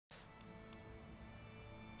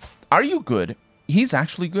Are you good? He's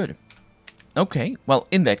actually good. Okay, well,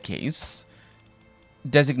 in that case,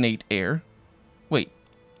 designate heir. Wait,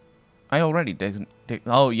 I already designate.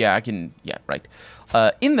 Oh, yeah, I can. Yeah, right.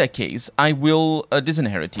 In that case, I will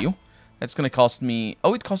disinherit you. That's going to cost me...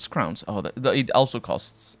 Oh, it costs crowns. Oh, it also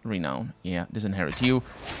costs renown. Yeah, disinherit you.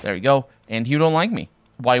 There you go. And you don't like me.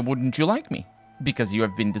 Why wouldn't you like me? Because you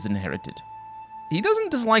have been disinherited. He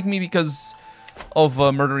doesn't dislike me because of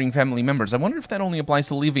murdering family members. I wonder if that only applies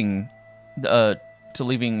to leaving... there's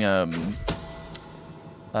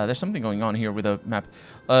something going on here with a map.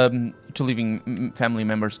 To leaving family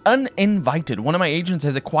members uninvited. One of my agents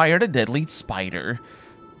has acquired a deadly spider.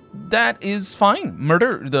 That is fine.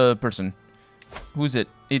 Murder the person. Who is it?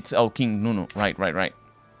 It's, oh, King Nunu. Right.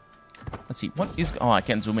 Let's see. What is... Oh, I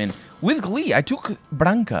can't zoom in. With glee, I took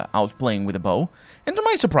Branca out playing with a bow. And to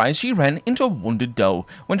my surprise, she ran into a wounded doe.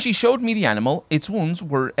 When she showed me the animal, its wounds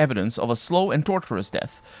were evidence of a slow and torturous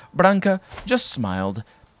death. Branca just smiled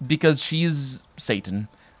because she is Satan.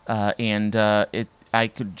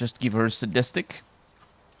 I could just give her sadistic.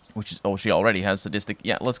 Which is... Oh, she already has sadistic.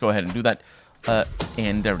 Yeah, let's go ahead and do that.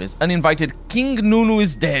 And there it is. Uninvited King Nunu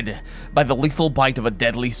is dead by the lethal bite of a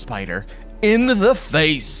deadly spider in the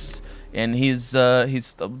face. And his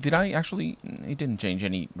did I actually... It didn't change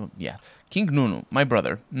any... Yeah. King Nunu, my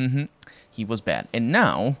brother. He was bad. And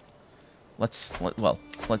now, let's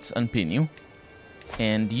unpin you.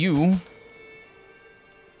 And you...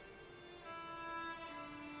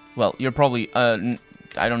 Well, you're probably... I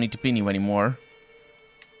don't need to pin you anymore.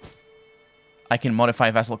 I can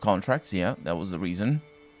modify vassal contracts. Yeah, that was the reason.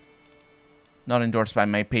 Not endorsed by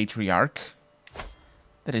my patriarch.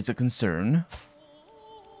 That is a concern.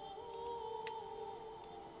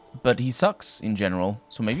 But he sucks in general.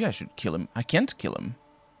 So maybe I should kill him. I can't kill him.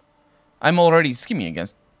 I'm already scheming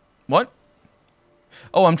against... What?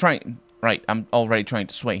 Oh, I'm trying... Right, I'm already trying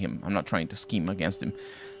to sway him. I'm not trying to scheme against him.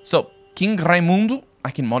 So, King Raimundo.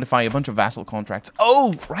 I can modify a bunch of vassal contracts.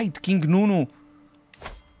 Oh, right, King Nunu.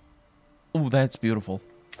 Oh, that's beautiful.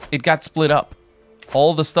 It got split up.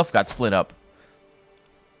 All the stuff got split up.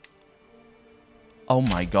 Oh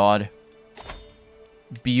my god.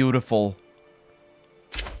 Beautiful.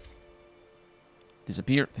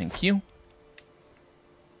 Disappear. Thank you.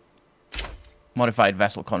 Modified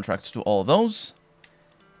vassal contracts to all of those.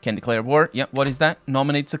 Can declare war. Yeah, what is that?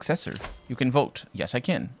 Nominate successor. You can vote. Yes, I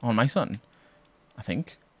can. On my son. I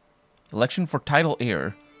think. Election for title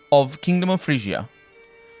heir of Kingdom of Phrygia.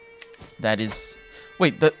 That is...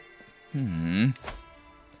 Wait, the...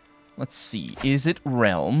 Let's see. Is it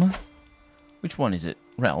realm? Which one is it?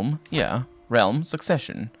 Realm? Yeah. Realm.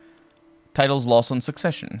 Succession. Titles lost on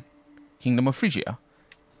succession. Kingdom of Phrygia.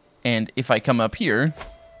 And if I come up here...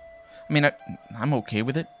 I mean, I'm okay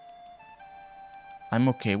with it. I'm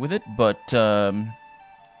okay with it, but...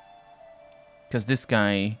 Because this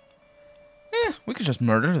guy... we could just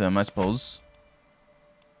murder them, I suppose.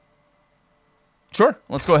 Sure,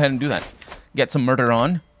 let's go ahead and do that. Get some murder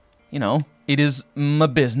on. You know, it is my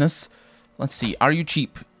business. Let's see, are you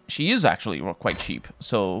cheap? She is actually quite cheap,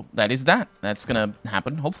 so that is that. That's gonna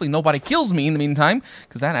happen. Hopefully nobody kills me in the meantime,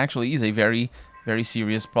 because that actually is a very, very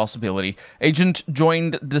serious possibility. Agent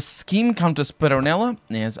joined the scheme, Countess Peronella,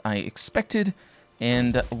 as I expected.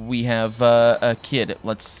 And we have a kid.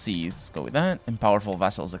 Let's see. Let's go with that. And powerful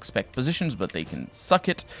vassals expect positions, but they can suck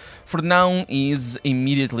it. For now, is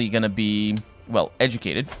immediately going to be, well,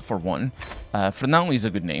 educated, for one. For now, he's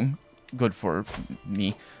a good name. Good for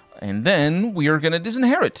me. And then we are going to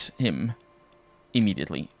disinherit him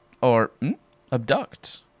immediately. Or,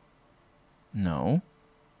 abduct. No.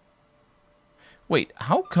 Wait,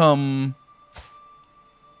 how come...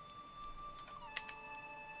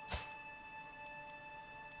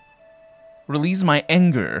 Release my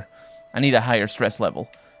anger. I need a higher stress level.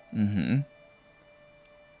 How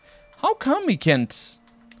come he can't...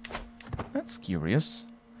 That's curious.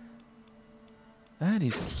 That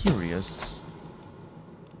is curious.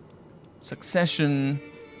 Succession.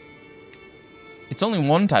 It's only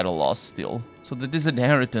one title loss still, so the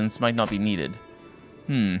disinheritance might not be needed.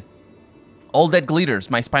 All that glitters.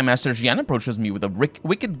 My spymaster Jian approaches me with a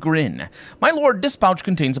wicked grin. My lord, this pouch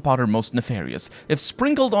contains a powder most nefarious. If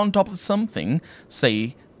sprinkled on top of something,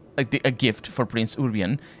 say a gift for Prince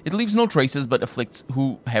Urbian, it leaves no traces but afflicts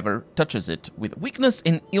whoever touches it with weakness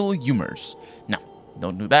and ill humors. No,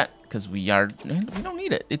 don't do that, because we don't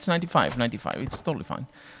need it. It's 95. It's totally fine.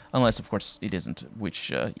 Unless, of course, it isn't. Which,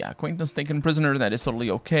 yeah, acquaintance taken prisoner, that is totally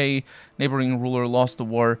okay. Neighboring ruler lost the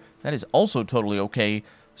war, that is also totally okay.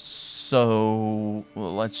 So,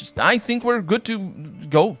 well, let's just... I think we're good to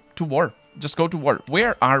go to war. Just go to war.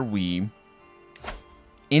 Where are we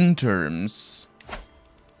in terms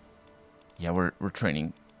Yeah, we're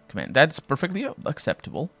training command. That's perfectly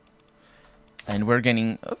acceptable. And we're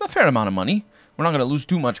getting a fair amount of money. We're not going to lose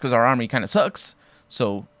too much because our army kind of sucks.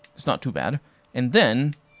 So it's not too bad. And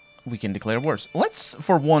then we can declare wars. Let's,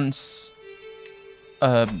 for once...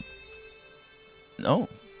 no.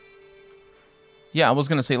 Yeah, I was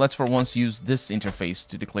going to say, let's for once use this interface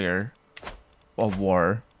to declare a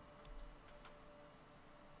war.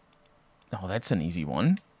 Oh, that's an easy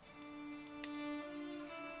one.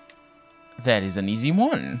 That is an easy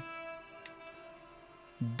one.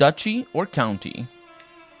 Duchy or county?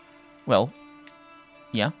 Well,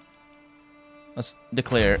 yeah. Let's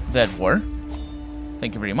declare that war.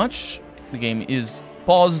 Thank you very much. The game is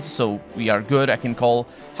paused, so we are good. I can call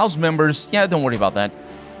house members. Yeah, don't worry about that.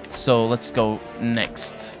 So let's go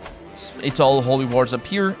next. It's all holy wars up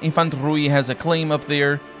here. Infant Rui has a claim up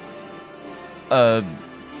there.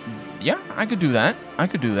 Yeah, I could do that. I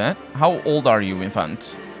could do that. How old are you,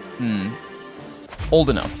 Infant? Old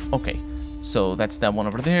enough. Okay. So that's that one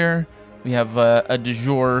over there. We have a de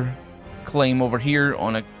jure claim over here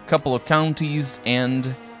on a couple of counties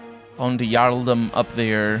and on the Jarldom up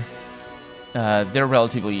there. They're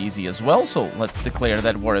relatively easy as well, so let's declare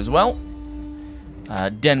that war as well.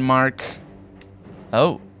 Denmark.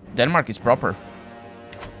 Oh, Denmark is proper.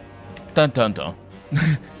 Dun dun dun.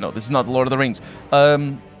 No, this is not Lord of the Rings.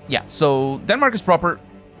 Yeah, so Denmark is proper.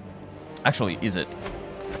 Actually, is it?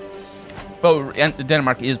 Oh, and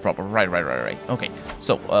Denmark is proper. Right. Okay,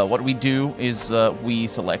 so what we do is we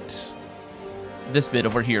select this bit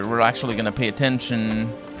over here. We're actually going to pay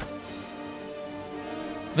attention.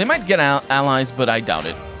 They might get allies, but I doubt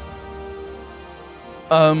it.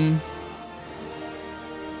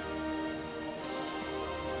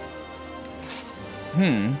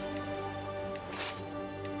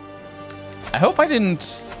 I hope I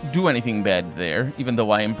didn't do anything bad there, even though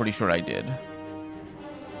I am pretty sure I did.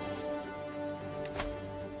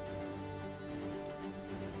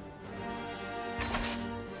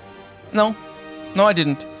 No, I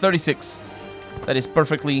didn't. 36. That is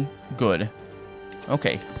perfectly good.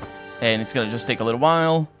 Okay, and it's going to just take a little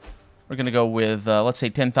while. We're going to go with, let's say,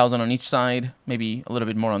 10,000 on each side. Maybe a little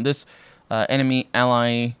bit more on this. Enemy,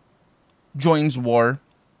 ally, joins war.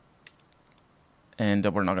 And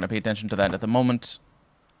we're not going to pay attention to that at the moment.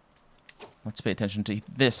 Let's pay attention to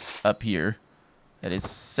this up here. That is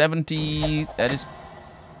 70. That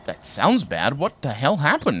sounds bad. What the hell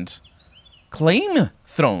happened? Claim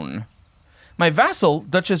throne. My vassal,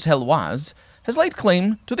 Duchess Heloise, has laid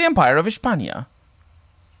claim to the Empire of Hispania.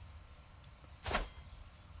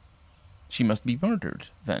 She must be murdered,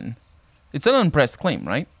 then. It's an unpressed claim,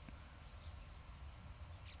 right?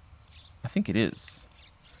 I think it is.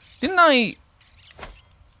 Didn't I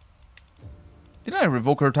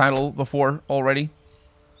revoke her title before already?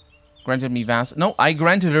 Granted me vassal. No, I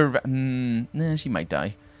granted her... nah, she might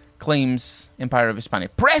die. Claims Empire of Hispania.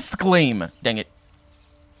 Pressed claim! Dang it.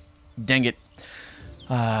 Dang it.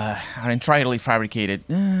 Are entirely fabricated.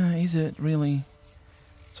 Is it really?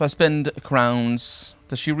 So I spend crowns.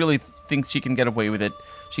 Does she really think she can get away with it?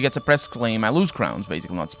 She gets a press claim. I lose crowns,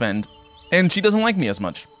 basically, not spend. And she doesn't like me as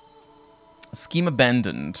much. Scheme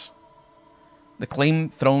abandoned. The claim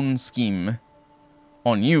throne scheme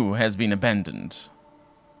on you has been abandoned.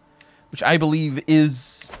 Which I believe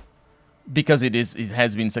is because it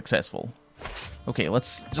has been successful. Okay,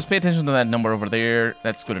 let's just pay attention to that number over there.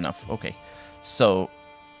 That's good enough. Okay, so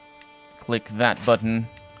click that button.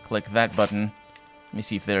 Click that button. Let me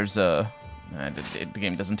see if there's a... the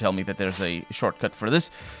game doesn't tell me that there's a shortcut for this.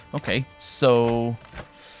 Okay, so...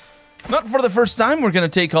 not for the first time, we're going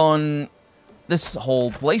to take on this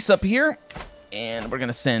whole place up here. And we're going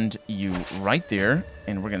to send you right there.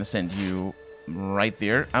 And we're going to send you right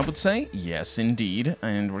there, I would say. Yes, indeed.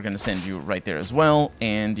 And we're going to send you right there as well.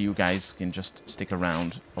 And you guys can just stick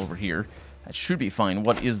around over here. That should be fine.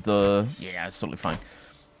 What is the... yeah, it's totally fine.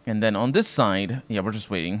 And then on this side, yeah, we're just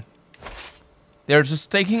waiting. They're just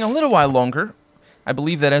taking a little while longer. I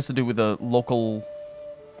believe that has to do with the local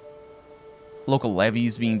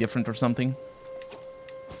levies being different or something.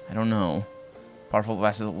 I don't know. Powerful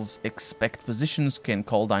vassals expect positions, can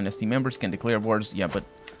call dynasty members, can declare wars. Yeah, but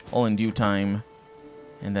all in due time.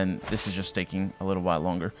 And then this is just taking a little while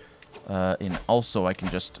longer. And also I can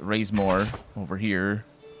just raise more over here.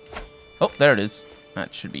 Oh, there it is.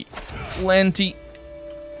 That should be plenty.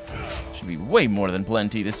 Should be way more than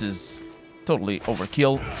plenty. This is totally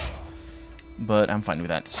overkill. But I'm fine with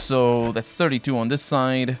that. So that's 32 on this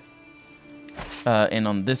side. And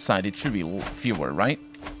on this side it should be fewer, right?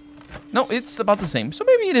 No, it's about the same. So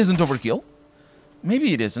maybe it isn't overkill.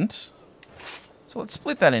 Maybe it isn't. So let's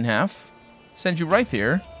split that in half. Send you right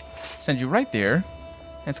there. Send you right there.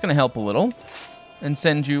 It's going to help a little. And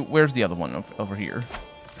send you... Where's the other one over here?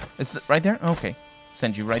 Is it right there? Okay.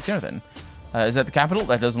 Send you right there, then. Is that the capital?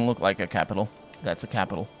 That doesn't look like a capital. That's a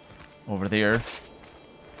capital. Over there.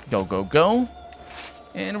 Go, go, go.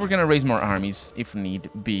 And we're going to raise more armies, if need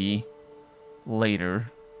be,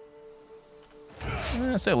 later.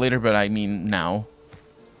 I say later, but I mean now.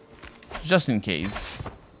 Just in case.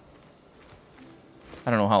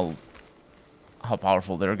 I don't know how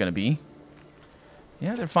powerful they're going to be.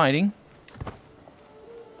 Yeah, they're fighting.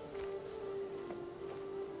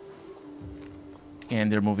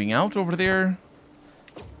 And they're moving out over there.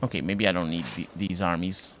 Okay, maybe I don't need these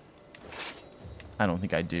armies. I don't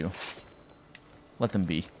think I do. Let them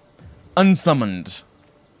be. Unsummoned.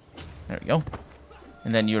 There we go.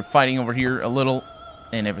 And then you're fighting over here a little,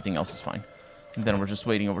 and everything else is fine. And then we're just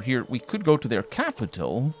waiting over here. We could go to their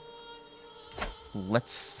capital.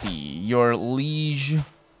 Let's see. Your liege.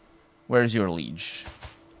 Where's your liege?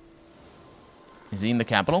 Is he in the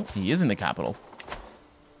capital? He is in the capital.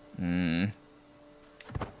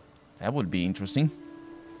 That would be interesting.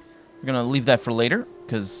 We're going to leave that for later,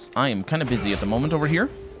 because I am kind of busy at the moment over here.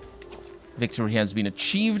 Victory has been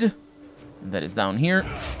achieved. That is down here.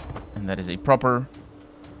 And that is a proper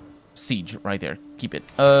siege right there. Keep it.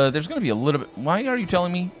 There's going to be a little bit... Why are you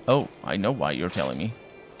telling me? Oh, I know why you're telling me.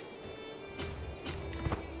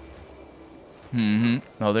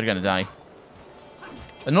 Oh, they're going to die.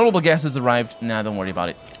 A notable guest has arrived. Nah, don't worry about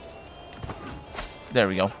it. There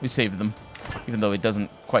we go. We saved them. Even though it doesn't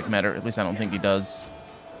quite matter. At least I don't think it does.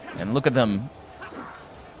 And look at them.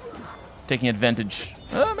 Taking advantage.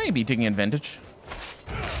 Maybe taking advantage.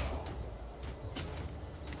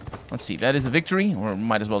 Let's see. That is a victory. Or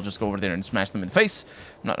might as well just go over there and smash them in the face.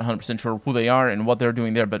 I'm not 100% sure who they are and what they're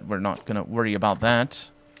doing there, but we're not going to worry about that.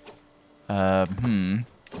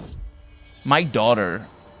 My daughter.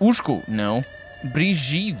 Ushku. No.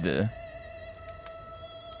 Brigitte.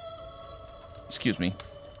 Excuse me.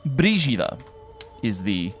 Brigida is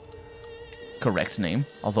the correct name.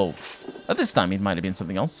 Although, at this time, it might have been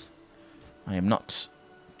something else. I am not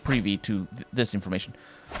privy to this information.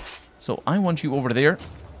 So, I want you over there.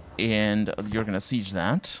 And you're going to siege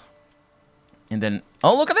that. And then...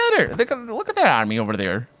 Oh, look at that! Look at that army over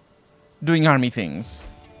there. Doing army things.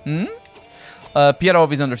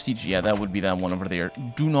 Pierov is under siege. Yeah, that would be that one over there.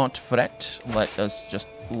 Do not fret. Let us just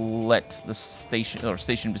let the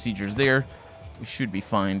station besiegers there. We should be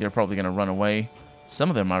fine. They're probably going to run away. Some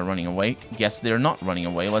of them are running away. Guess they're not running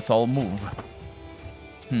away. Let's all move.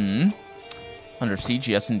 Under siege,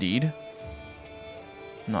 yes, indeed.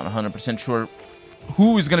 Not 100% sure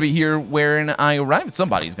who is going to be here when I arrive.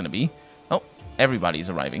 Somebody's going to be. Oh, everybody's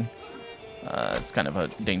arriving. It's kind of a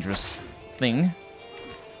dangerous thing.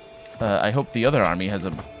 I hope the other army has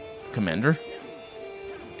a commander.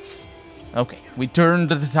 Okay, we turned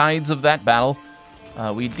the tides of that battle.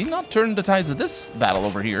 We did not turn the tides of this battle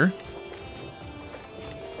over here.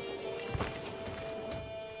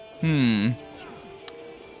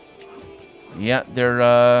 Yeah,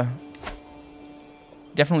 they're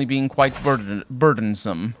definitely being quite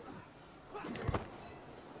burdensome.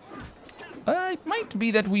 It might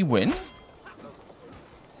be that we win.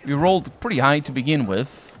 We rolled pretty high to begin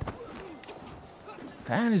with.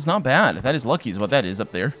 That is not bad. That is lucky is what that is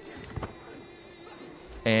up there.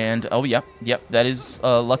 And, oh, yep, that is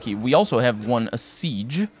lucky. We also have won a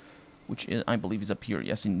siege, which is, I believe is up here.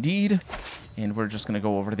 Yes, indeed. And we're just going to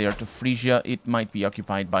go over there to Frisia. It might be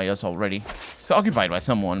occupied by us already. It's occupied by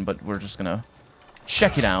someone, but we're just going to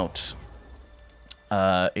check it out.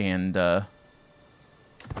 And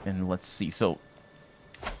let's see. So,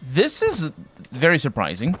 this is very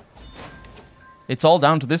surprising. It's all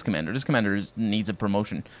down to this commander. This commander needs a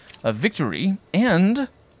promotion. A victory and...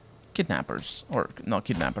 kidnappers, or not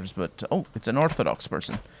kidnappers, but oh, it's an Orthodox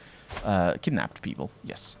person. Kidnapped people.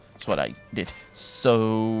 Yes, that's what I did.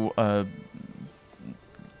 So,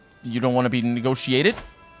 you don't want to be negotiated?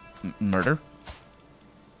 Murder.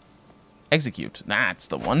 Execute. That's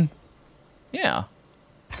the one. Yeah.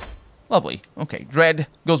 Lovely. Okay, dread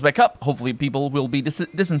goes back up. Hopefully, people will be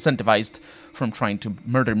disincentivized from trying to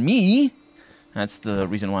murder me. That's the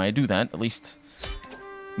reason why I do that. At least,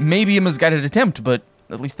 maybe a misguided attempt, but.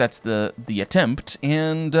 At least that's the attempt,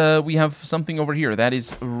 and we have something over here that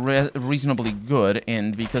is reasonably good,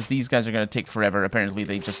 and because these guys are going to take forever, apparently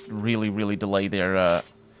they just really delay their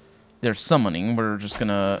summoning. We're just going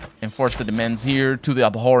to enforce the demands here to the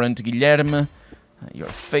abhorrent Guilherme. Your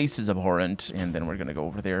face is abhorrent, and then we're going to go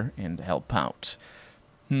over there and help out.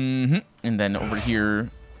 And then over here,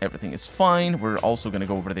 everything is fine. We're also going to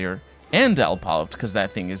go over there and help out, because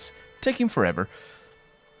that thing is taking forever.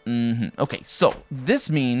 Okay, so this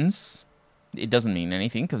means It doesn't mean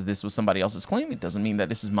anything, because this was somebody else's claim. It doesn't mean that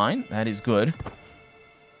this is mine. That is good.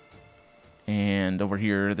 And over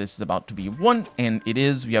here, this is about to be 1, and it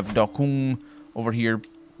is. We have Dokung over here,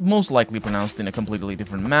 most likely pronounced in a completely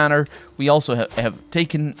different manner. We also have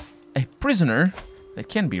taken a prisoner that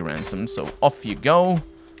can be ransomed, so off you go.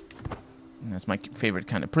 And that's my favorite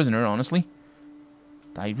kind of prisoner, honestly.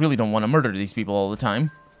 I really don't want to murder these people all the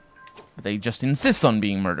time, but they just insist on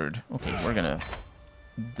being murdered. Okay, we're gonna...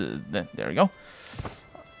 there we go.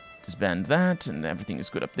 Disband that, and everything is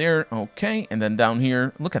good up there. Okay, and then down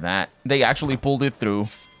here, look at that. They actually pulled it through.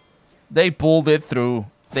 They pulled it through.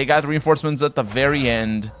 They got reinforcements at the very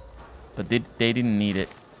end, but they didn't need it.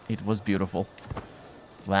 It was beautiful.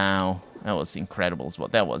 Wow, that was incredible as well.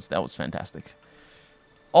 That was fantastic.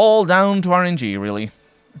 All down to RNG, really,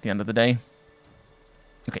 at the end of the day.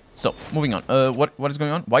 Okay, so moving on. What is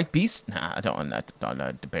going on? White Beast? Nah, I don't.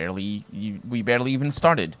 We barely even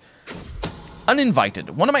started.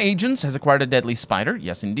 Uninvited. One of my agents has acquired a deadly spider.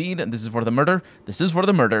 Yes, indeed. And this is for the murder. This is for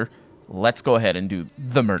the murder. Let's go ahead and do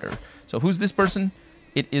the murder. So who's this person?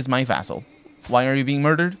 It is my vassal. Why are you being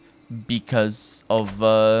murdered? Because of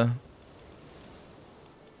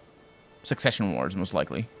succession wars, most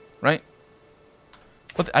likely, right?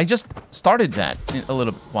 But I just started that a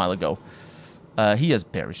little while ago. He has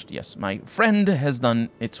perished, yes. My friend has done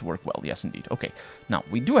its work well, yes, indeed. Okay, now,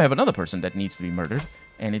 we do have another person that needs to be murdered,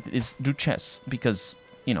 and it is Duchess, because,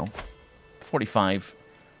 you know, 45,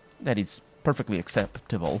 that is perfectly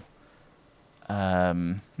acceptable.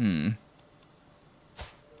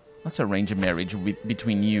 Let's arrange a marriage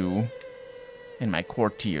between you and my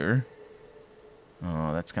courtier.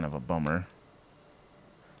 Oh, that's kind of a bummer.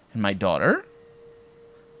 And my daughter?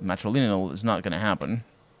 Matrilineal is not going to happen.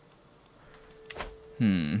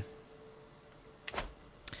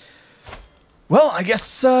 Well, I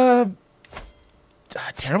guess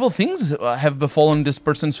terrible things have befallen this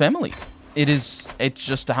person's family. It's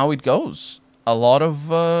just how it goes. A lot of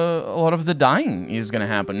the dying is going to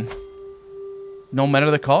happen. No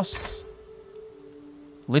matter the costs.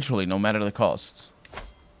 Literally, no matter the costs.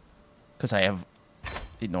 Because I have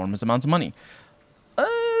enormous amounts of money.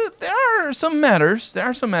 There are some matters.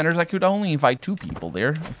 I could only invite 2 people there.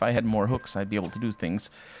 If I had more hooks, I'd be able to do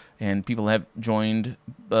things. And people have joined.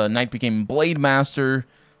 Knight became Blade Master.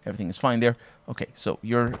 Everything is fine there. Okay, so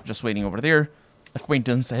you're just waiting over there.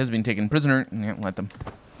 Acquaintance has been taken prisoner. Let them.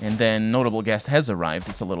 And then notable guest has arrived.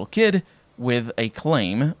 It's a little kid with a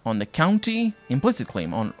claim on the county, implicit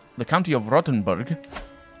claim on the county of Rothenburg.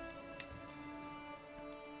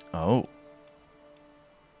 Oh.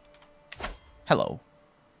 Hello,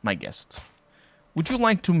 my guests. Would you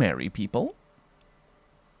like to marry people?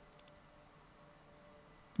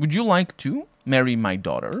 Would you like to marry my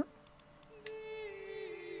daughter?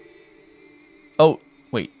 Oh,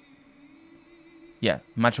 wait. Yeah,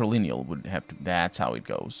 matrilineal would have to... That's how it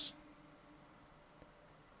goes.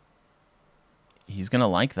 He's gonna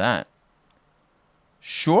like that.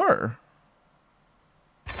 Sure.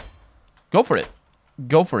 Go for it.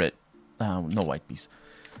 Go for it. No white piece.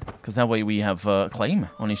 Because that way we have a claim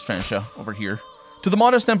on Istrantia over here. To the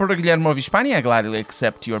modest Emperor Guillermo of Hispania, I gladly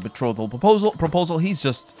accept your betrothal proposal. He's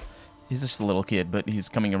just a little kid, but he's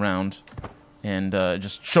coming around and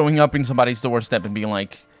just showing up in somebody's doorstep and being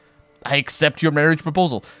like, I accept your marriage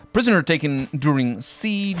proposal. Prisoner taken during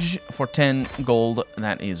siege for 10 gold.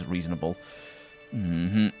 That is reasonable.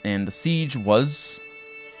 And the siege was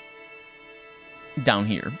down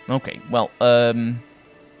here. Okay, well,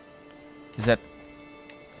 is that...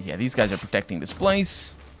 Yeah, these guys are protecting this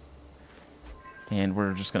place. And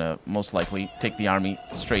we're just gonna most likely take the army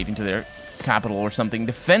straight into their capital or something.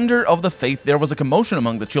 Defender of the faith. There was a commotion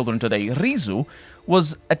among the children today. Rizu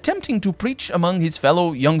was attempting to preach among his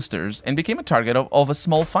fellow youngsters and became a target of a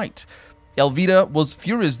small fight. Elvira was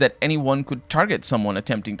furious that anyone could target someone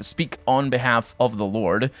attempting to speak on behalf of the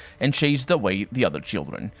Lord and chased away the other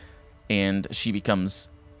children. And she becomes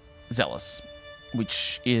zealous,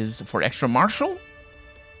 which is for extra martial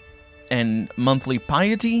and monthly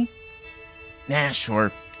piety. Nah,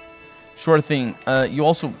 sure. Sure thing. You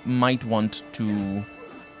also might want to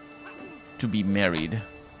be married.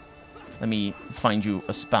 Let me find you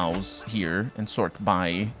a spouse here and sort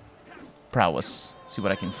by prowess. See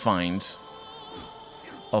what I can find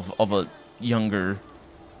of a younger...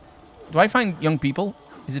 Do I find young people?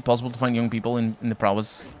 Is it possible to find young people in the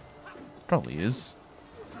prowess? Probably is.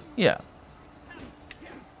 Yeah.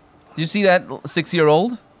 Did you see that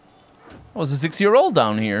 6-year-old? Oh, was a 6-year-old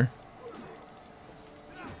down here.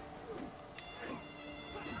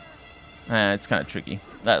 It's kind of tricky.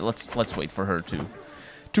 Let's wait for her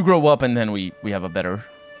to grow up, and then we have a better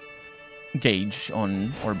gauge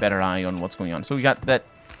on, or better eye on what's going on. So we got that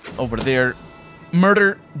over there.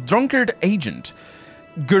 Murder, drunkard agent.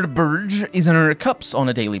 Gerberge is in her cups on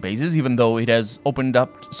a daily basis, even though it has opened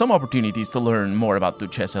up some opportunities to learn more about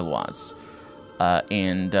Duchesse Eloise.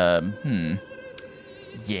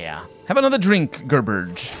 Yeah. Have another drink,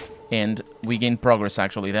 Gerberge. And we gained progress,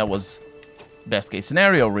 actually. That was best case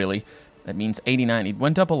scenario, really. That means 89. It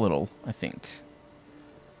went up a little, I think.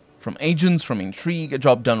 From agents, from intrigue, a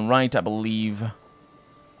job done right, I believe.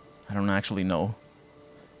 I don't actually know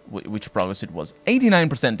which progress it was.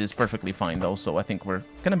 89% is perfectly fine, though, so I think we're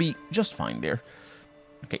gonna be just fine there.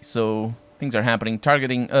 Okay, so things are happening.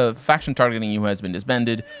 Targeting, faction targeting you has been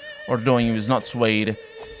disbanded. Ordering you is not swayed.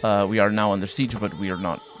 We are now under siege, but we are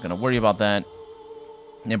not gonna worry about that.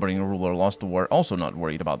 Neighboring ruler lost the war. Also not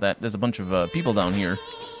worried about that. There's a bunch of people down here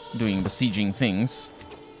doing besieging things.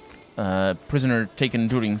 Prisoner taken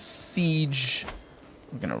during siege.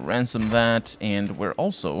 We're gonna ransom that, and we're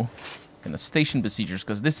also gonna station besiegers,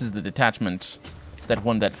 because this is the detachment that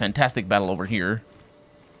won that fantastic battle over here.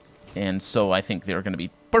 And so I think they're gonna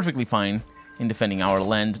be perfectly fine in defending our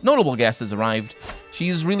land. Notable guest has arrived. She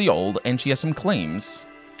is really old, and she has some claims.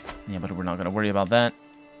 Yeah, but we're not gonna worry about that,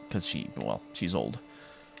 because she's old.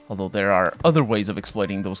 Although there are other ways of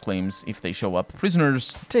exploiting those claims if they show up.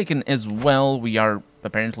 Prisoners taken as well. We are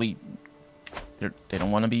apparently... They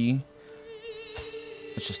don't want to be...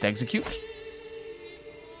 Let's just execute.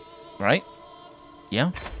 Right?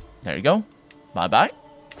 Yeah. There you go. Bye-bye.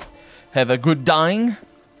 Have a good dying.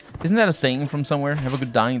 Isn't that a saying from somewhere? Have a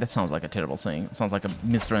good dying? That sounds like a terrible saying. It sounds like a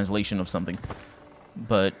mistranslation of something.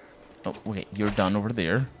 But... Oh, okay. You're done over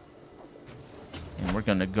there. And we're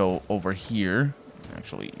going to go over here.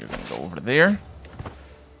 Actually, you're going to go over there.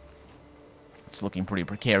 It's looking pretty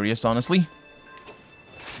precarious, honestly.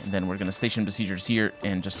 And then we're going to station besiegers here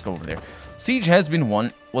and just go over there. Siege has been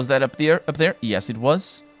won. Was that up there? Up there? Yes, it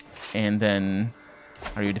was. And then...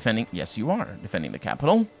 Are you defending? Yes, you are. Defending the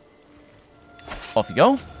capital. Off you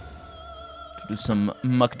go. To do some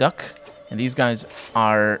muck duck. And these guys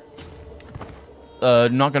are...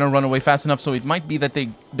 not going to run away fast enough, so it might be that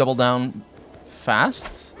they double down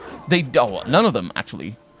fast. Oh, none of them,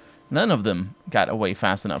 actually. None of them got away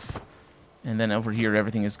fast enough. And then over here,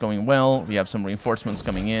 everything is going well. We have some reinforcements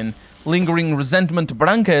coming in. Lingering resentment.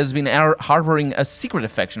 Branca has been harboring a secret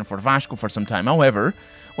affection for Vasco for some time. However,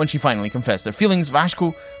 when she finally confessed her feelings,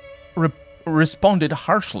 Vasco responded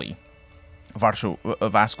harshly. Vasco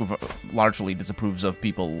largely disapproves of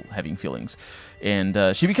people having feelings.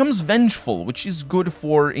 And she becomes vengeful, which is good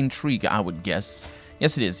for intrigue, I would guess.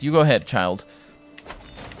 Yes, it is. You go ahead, child.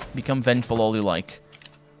 Become vengeful all you like.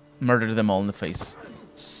 Murder them all in the face.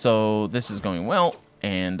 So this is going well.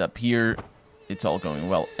 And up here, it's all going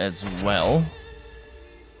well as well.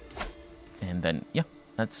 And then, yeah,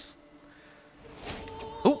 that's...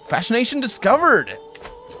 Oh, fascination discovered!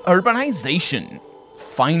 Urbanization.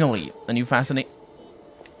 Finally, a new fascinate...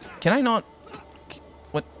 Can I not...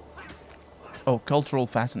 What? Oh, cultural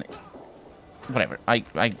fascinate. Whatever. I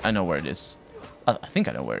know where it is. I think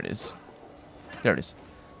I know where it is. There it is.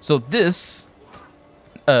 So this...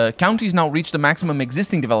 counties now reach the maximum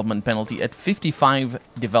existing development penalty at 55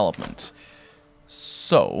 development.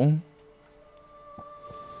 So...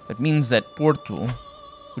 That means that Porto,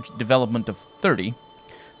 which development of 30,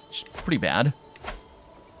 which is pretty bad.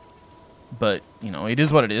 But, you know, it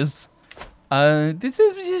is what it is.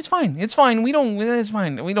 It's fine. It's fine. It's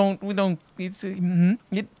fine.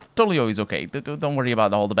 It's totally always okay. Don't worry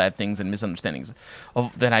about all the bad things and misunderstandings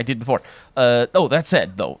that I did before. Oh, that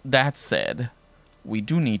said, we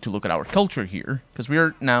do need to look at our culture here, because we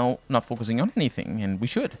are now not focusing on anything, and we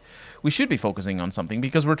should. We should be focusing on something,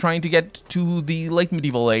 because we're trying to get to the late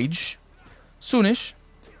medieval age soonish,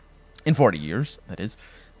 in 40 years, that is.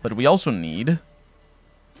 But we also need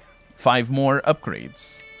 5 more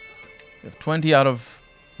upgrades. We have 20 out of...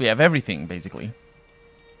 We have everything, basically.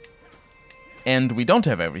 And we don't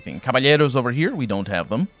have everything. Caballeros over here, we don't have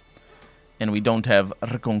them. And we don't have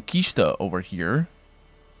Reconquista over here.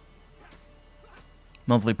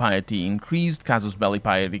 Monthly piety increased. Casus belli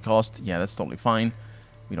piety cost. Yeah, that's totally fine.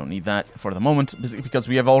 We don't need that for the moment, because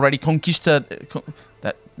we have already Conquista...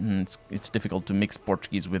 it's difficult to mix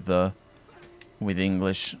Portuguese with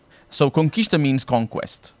English. So Conquista means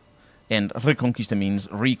conquest. And Reconquista means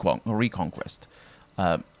reconquest.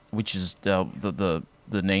 Which is the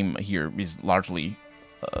name here is largely...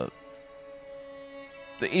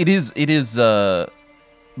 It is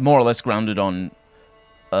more or less grounded on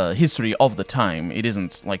history of the time. It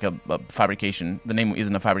isn't like a fabrication. The name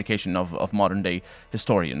isn't a fabrication of modern day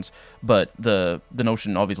historians. But the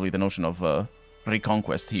notion, obviously, the notion of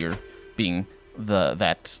reconquest here being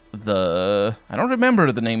I don't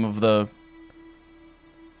remember the name of the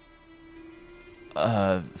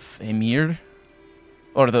emir,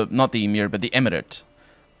 or not the emir, but the emirate.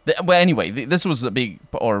 Well, anyway, this was a big,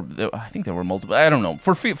 I think there were multiple. I don't know.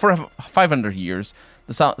 For 500 years,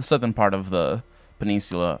 the southern part of the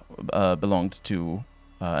peninsula belonged to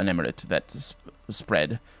an emirate that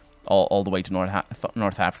spread all the way to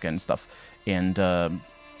North Africa and stuff, and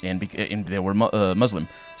they were Muslim.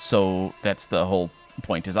 So that's the whole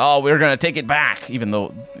point. Is we're gonna take it back, even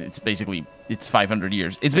though it's 500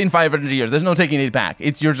 years. It's been 500 years. There's no taking it back.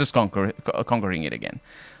 You're just conquering it again.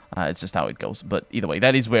 It's just how it goes. But either way,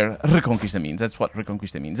 that is where Reconquista means. That's what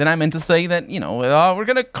Reconquista means. And I meant to say that, we're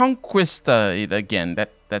going to conquista it again.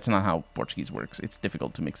 That's not how Portuguese works. It's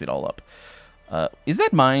difficult to mix it all up. Is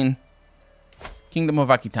that mine? Kingdom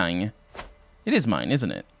of Aquitaine. It is mine,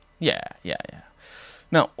 isn't it? Yeah.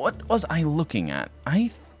 Now, what was I looking at?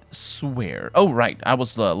 I swear. Oh, right. I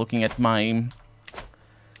was looking at my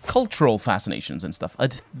cultural fascinations and stuff.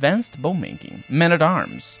 Advanced bowmaking.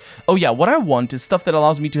 Men-at-arms. Oh yeah, what I want is stuff that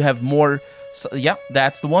allows me to have more... yeah,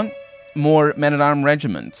 that's the one. More men-at-arm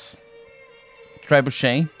regiments.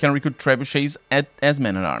 Trebuchet. Can recruit trebuchets as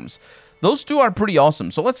men-at-arms. Those two are pretty awesome,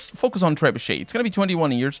 so let's focus on trebuchet. It's going to be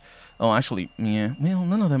 21 years. Oh, actually, yeah. Well,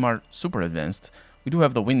 none of them are super advanced. We do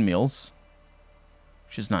have the windmills,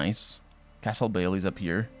 which is nice. Castle Bailey's up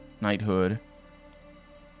here. Knighthood.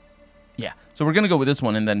 Yeah, so we're gonna go with this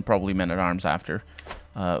one and then probably men-at-arms after.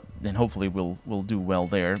 Then hopefully we'll do well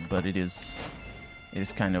there, but it is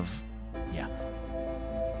kind of